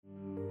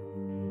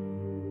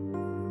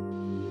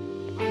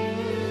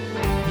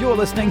You're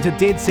listening to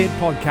Dead Set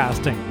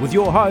Podcasting with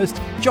your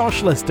host,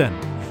 Josh Liston.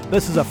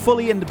 This is a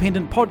fully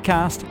independent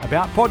podcast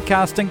about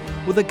podcasting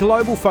with a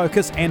global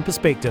focus and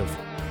perspective.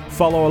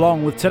 Follow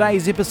along with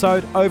today's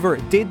episode over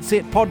at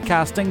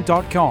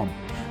deadsetpodcasting.com.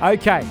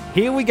 Okay,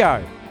 here we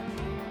go.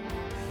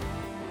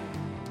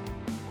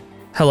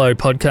 Hello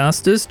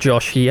podcasters,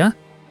 Josh here.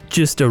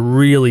 Just a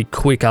really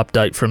quick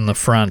update from the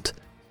front.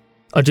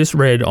 I just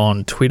read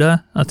on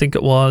Twitter, I think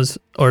it was,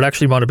 or it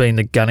actually might have been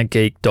the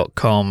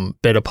gunnergeek.com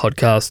Better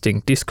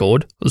Podcasting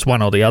Discord, it was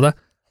one or the other,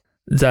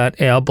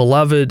 that our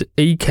beloved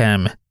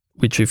Ecamm,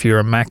 which if you're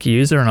a Mac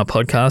user and a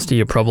podcaster,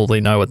 you probably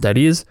know what that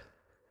is,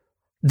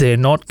 they're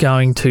not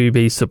going to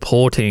be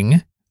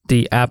supporting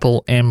the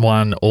Apple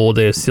M1 or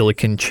their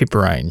silicon chip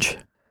range,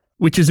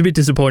 which is a bit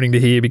disappointing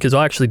to hear because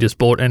I actually just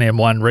bought an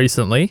M1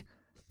 recently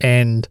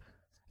and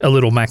a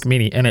little Mac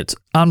Mini, and it's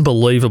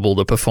unbelievable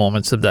the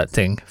performance of that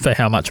thing for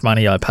how much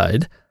money I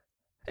paid.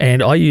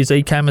 And I use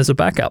Ecamm as a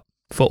backup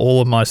for all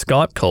of my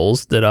Skype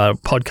calls that are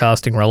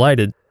podcasting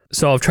related.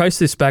 So I've traced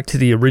this back to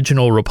the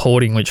original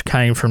reporting, which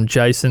came from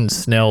Jason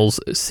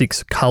Snell's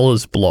 6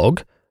 Colors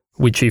blog,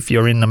 which if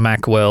you're in the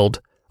Mac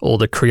world or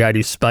the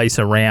creative space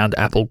around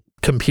Apple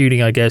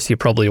computing, I guess you're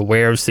probably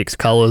aware of 6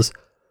 Colors.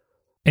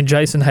 And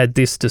Jason had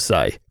this to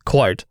say,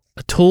 quote,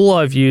 "A tool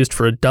I've used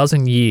for a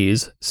dozen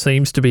years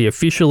seems to be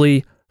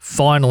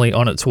finally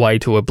on its way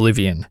to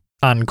oblivion,"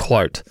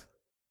 unquote.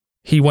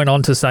 He went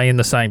on to say in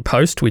the same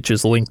post, which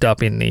is linked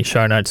up in the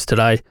show notes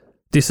today,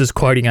 this is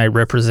quoting a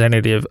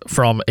representative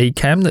from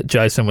Ecamm that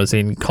Jason was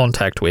in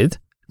contact with,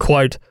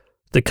 quote,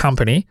 "The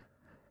company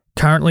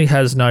currently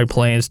has no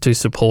plans to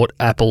support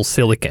Apple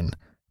Silicon,"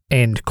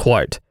 end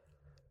quote.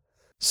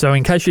 So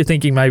in case you're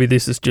thinking maybe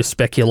this is just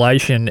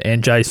speculation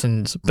and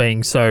Jason's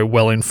being so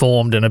well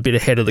informed and a bit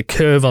ahead of the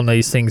curve on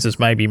these things as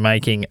maybe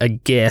making a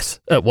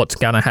guess at what's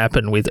going to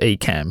happen with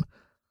Ecamm.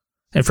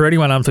 And for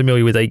anyone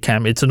unfamiliar with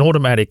Ecamm, it's an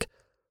automatic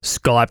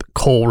Skype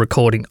call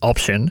recording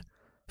option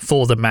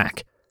for the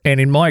Mac. And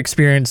in my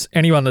experience,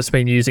 anyone that's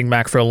been using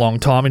Mac for a long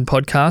time in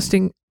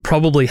podcasting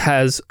probably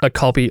has a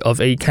copy of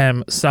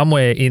Ecamm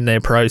somewhere in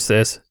their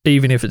process,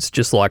 even if it's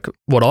just like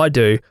what I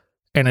do,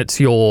 and it's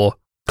your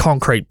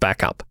concrete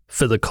backup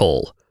for the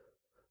call.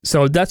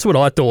 So that's what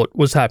I thought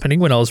was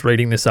happening when I was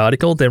reading this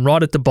article. Then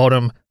right at the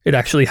bottom, it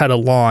actually had a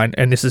line,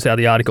 and this is how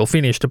the article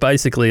finished.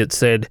 Basically, it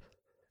said,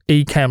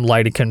 Ecamm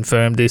later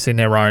confirmed this in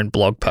their own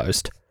blog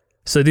post.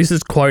 So this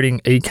is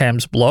quoting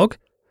Ecamm's blog,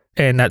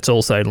 and that's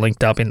also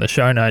linked up in the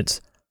show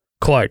notes.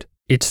 Quote,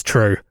 "It's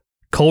true.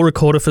 Call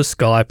recorder for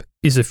Skype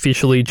is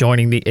officially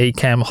joining the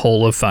Ecamm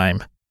Hall of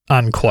Fame,"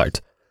 unquote.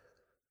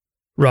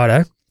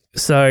 Righto.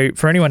 So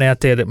for anyone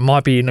out there that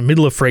might be in the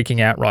middle of freaking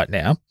out right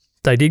now,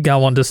 they did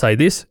go on to say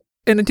this,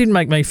 and it didn't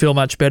make me feel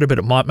much better, but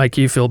it might make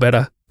you feel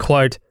better.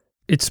 Quote,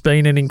 "It's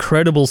been an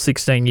incredible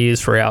 16 years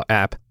for our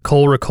app,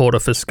 Call Recorder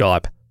for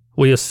Skype.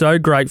 We are so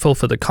grateful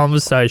for the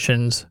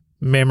conversations,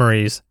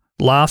 memories,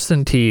 laughs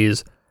and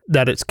tears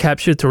that it's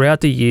captured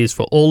throughout the years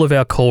for all of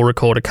our Call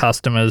Recorder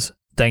customers.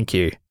 Thank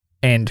you."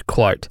 End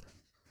quote.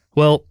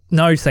 Well,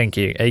 no thank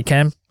you,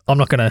 Ecamm. I'm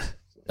not going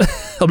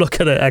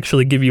to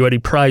actually give you any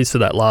praise for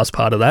that last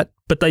part of that,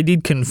 but they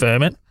did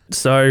confirm it.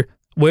 So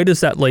where does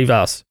that leave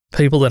us?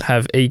 People that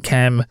have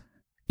Ecamm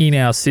in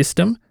our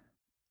system?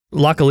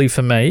 Luckily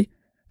for me,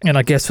 and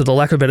I guess for the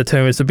lack of a better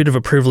term, it's a bit of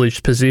a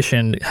privileged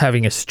position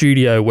having a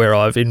studio where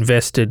I've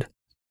invested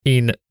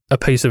in a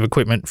piece of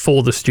equipment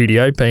for the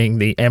studio, being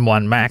the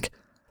M1 Mac.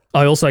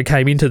 I also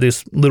came into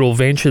this little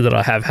venture that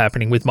I have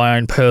happening with my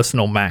own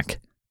personal Mac.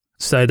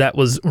 So that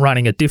was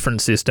running a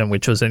different system,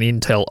 which was an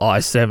Intel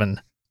i7.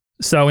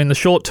 So in the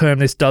short term,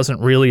 this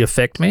doesn't really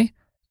affect me.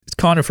 It's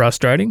kind of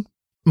frustrating.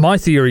 My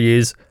theory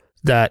is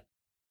that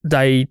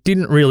they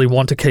didn't really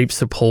want to keep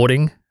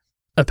supporting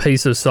a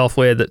piece of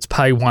software that's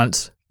pay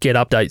once, get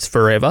updates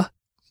forever.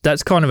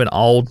 That's kind of an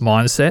old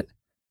mindset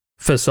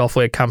for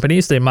software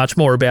companies. They're much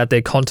more about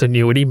their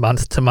continuity,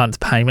 month-to-month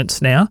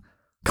payments now.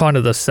 Kind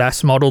of the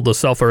SaaS model, the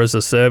software as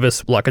a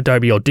service, like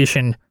Adobe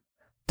Audition,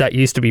 that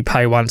used to be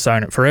pay once,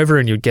 own it forever,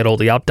 and you'd get all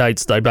the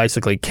updates. They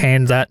basically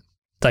canned that.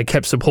 They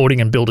kept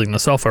supporting and building the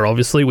software,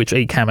 obviously, which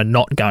Ecamm are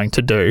not going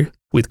to do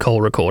with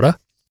Call Recorder.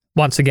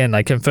 Once again,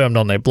 they confirmed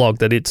on their blog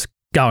that it's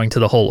going to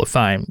the Hall of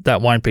Fame.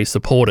 That won't be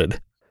supported.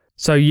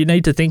 So you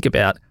need to think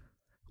about,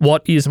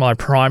 what is my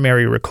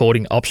primary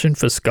recording option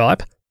for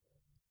Skype?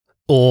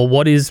 Or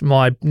what is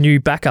my new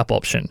backup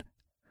option?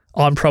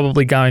 I'm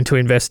probably going to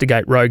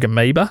investigate Rogue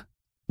Amoeba,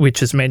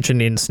 which is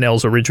mentioned in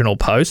Snell's original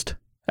post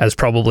as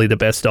probably the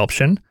best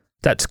option.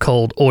 That's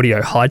called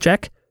Audio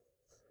Hijack.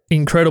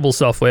 Incredible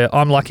software.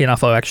 I'm lucky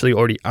enough I actually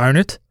already own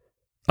it.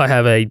 I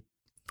have a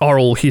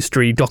oral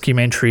history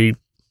documentary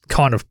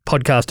kind of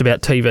podcast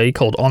about TV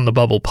called On the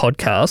Bubble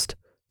Podcast.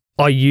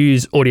 I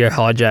use Audio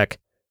Hijack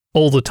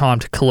all the time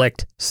to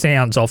collect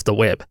sounds off the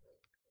web.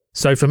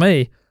 So for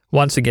me,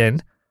 once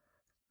again,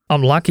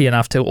 I'm lucky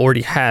enough to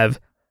already have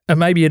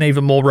maybe an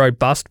even more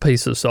robust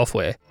piece of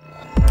software.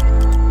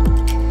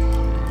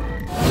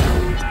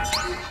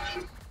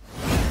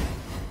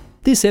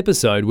 This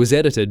episode was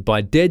edited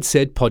by Dead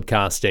Set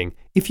Podcasting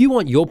If you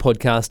want your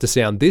podcast to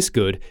sound this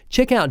good,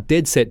 check out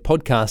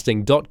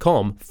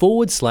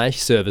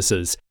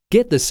deadsetpodcasting.com/services.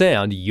 Get the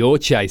sound you're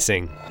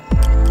chasing.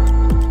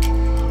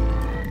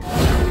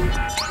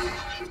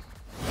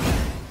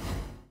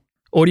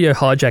 Audio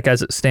Hijack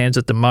as it stands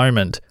at the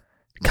moment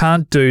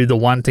can't do the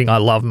one thing I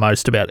love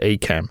most about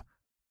Ecamm.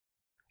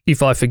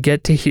 If I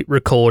forget to hit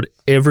record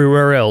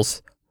everywhere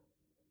else,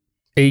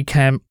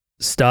 Ecamm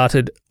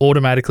started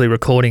automatically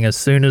recording as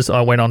soon as I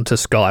went onto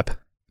Skype,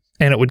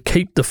 and it would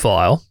keep the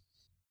file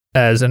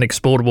as an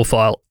exportable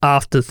file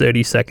after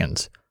 30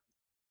 seconds.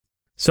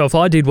 So if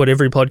I did what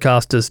every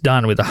podcaster's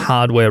done with a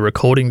hardware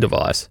recording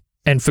device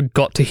and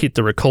forgot to hit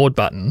the record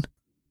button,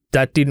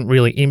 that didn't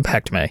really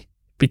impact me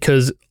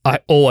because I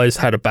always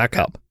had a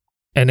backup.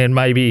 And then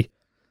maybe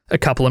a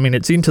couple of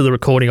minutes into the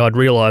recording, I'd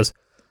realise,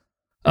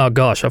 oh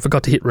gosh, I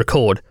forgot to hit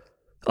record.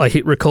 I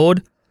hit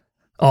record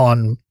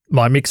on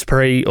my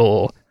MixPre,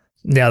 or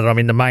now that I'm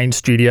in the main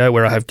studio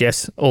where I have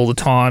guests all the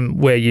time,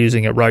 we're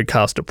using a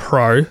Rodecaster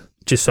Pro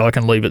just so I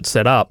can leave it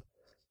set up.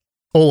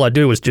 All I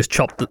do is just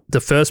chop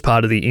the first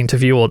part of the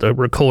interview or the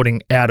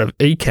recording out of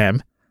Ecamm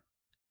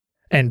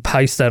and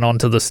paste that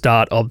onto the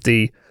start of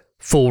the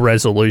full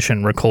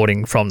resolution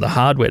recording from the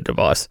hardware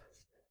device.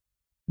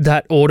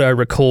 That auto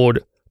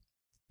record,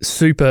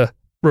 super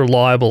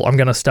reliable. I'm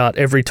going to start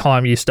every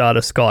time you start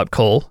a Skype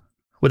call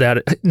without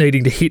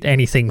needing to hit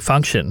anything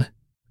function.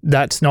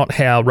 That's not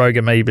how Rogue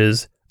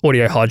Amoeba's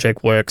Audio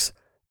Hijack works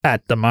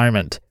at the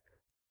moment.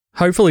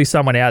 Hopefully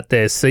someone out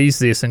there sees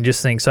this and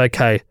just thinks,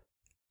 okay,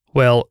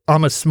 well,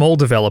 I'm a small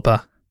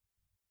developer.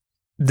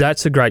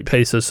 That's a great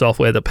piece of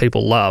software that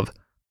people love.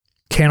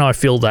 Can I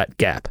fill that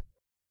gap?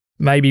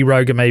 Maybe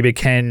Rogue Amoeba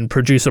can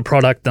produce a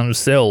product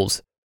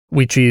themselves,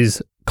 which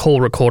is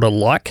call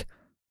recorder-like,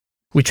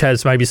 which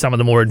has maybe some of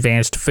the more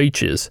advanced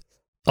features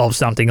of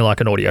something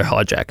like an Audio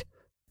Hijack.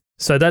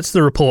 So that's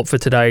the report for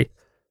today.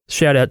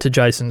 Shout out to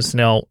Jason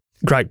Snell.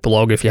 Great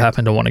blog if you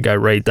happen to want to go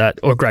read that,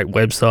 or a great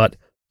website.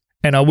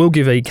 And I will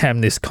give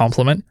Ecamm this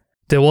compliment.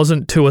 There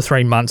wasn't 2 or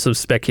 3 months of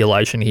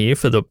speculation here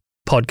for the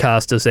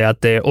podcasters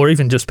out there, or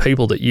even just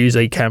people that use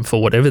Ecamm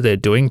for whatever they're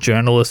doing,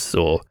 journalists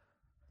or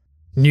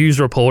news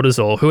reporters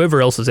or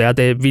whoever else is out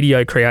there,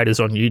 video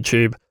creators on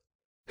YouTube,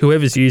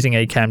 whoever's using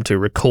Ecamm to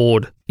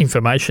record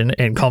information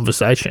and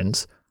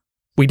conversations.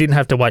 We didn't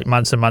have to wait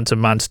months and months and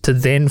months to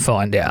then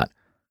find out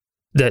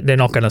that they're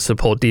not going to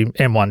support the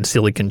M1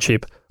 silicon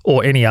chip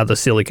or any other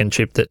silicon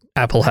chip that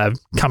Apple have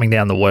coming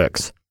down the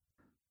works.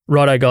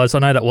 Righto, guys, I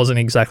know that wasn't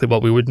exactly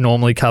what we would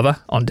normally cover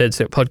on Dead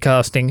Set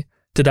Podcasting.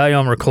 Today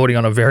I'm recording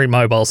on a very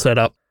mobile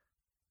setup,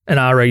 an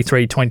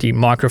RE320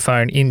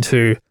 microphone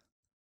into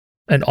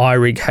an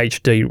iRig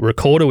HD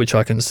recorder, which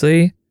I can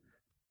see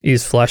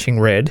is flashing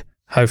red.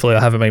 Hopefully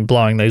I haven't been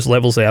blowing these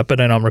levels out, but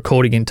then I'm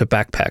recording into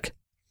Backpack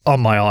on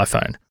my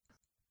iPhone.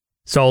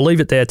 So I'll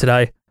leave it there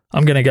today.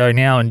 I'm going to go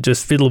now and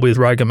just fiddle with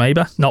Rogue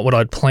Amoeba. Not what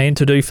I'd planned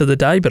to do for the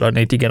day, but I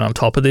need to get on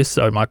top of this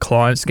so my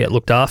clients get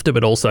looked after,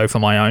 but also for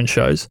my own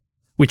shows,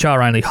 which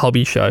are only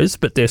hobby shows,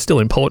 but they're still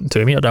important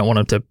to me. I don't want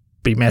them to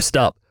be messed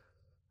up.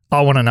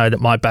 I want to know that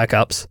my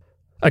backups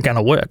are going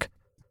to work.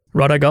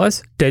 Righto,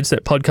 guys,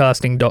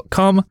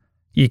 deadsetpodcasting.com.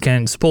 You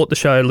can support the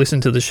show,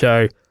 listen to the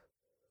show.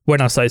 When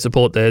I say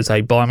support, there's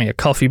a buy me a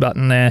coffee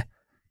button there.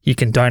 You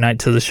can donate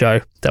to the show.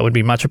 That would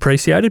be much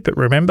appreciated. But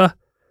remember,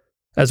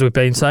 as we've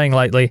been saying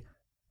lately,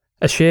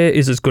 a share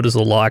is as good as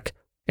a like,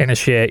 and a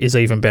share is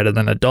even better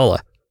than $1.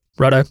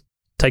 Righto,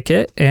 take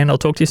care, and I'll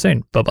talk to you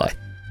soon. Bye-bye.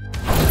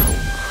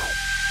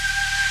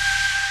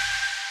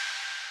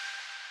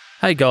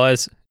 Hey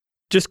guys,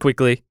 just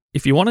quickly,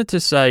 if you wanted to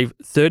save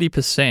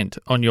 30%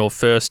 on your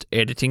first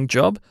editing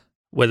job,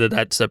 whether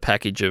that's a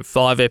package of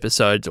 5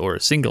 episodes or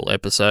a single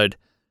episode,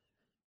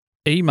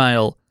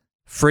 email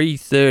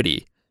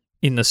free30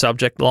 in the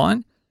subject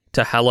line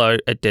to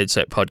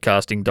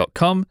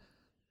hello@deadsetpodcasting.com.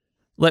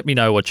 Let me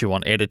know what you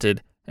want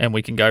edited and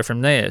we can go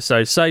from there.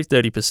 So save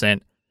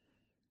 30%,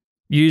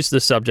 use the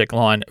subject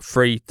line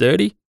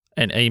free30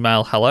 and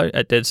email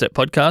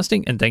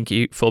hello@deadsetpodcasting, and thank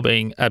you for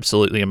being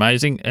absolutely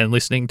amazing and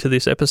listening to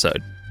this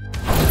episode.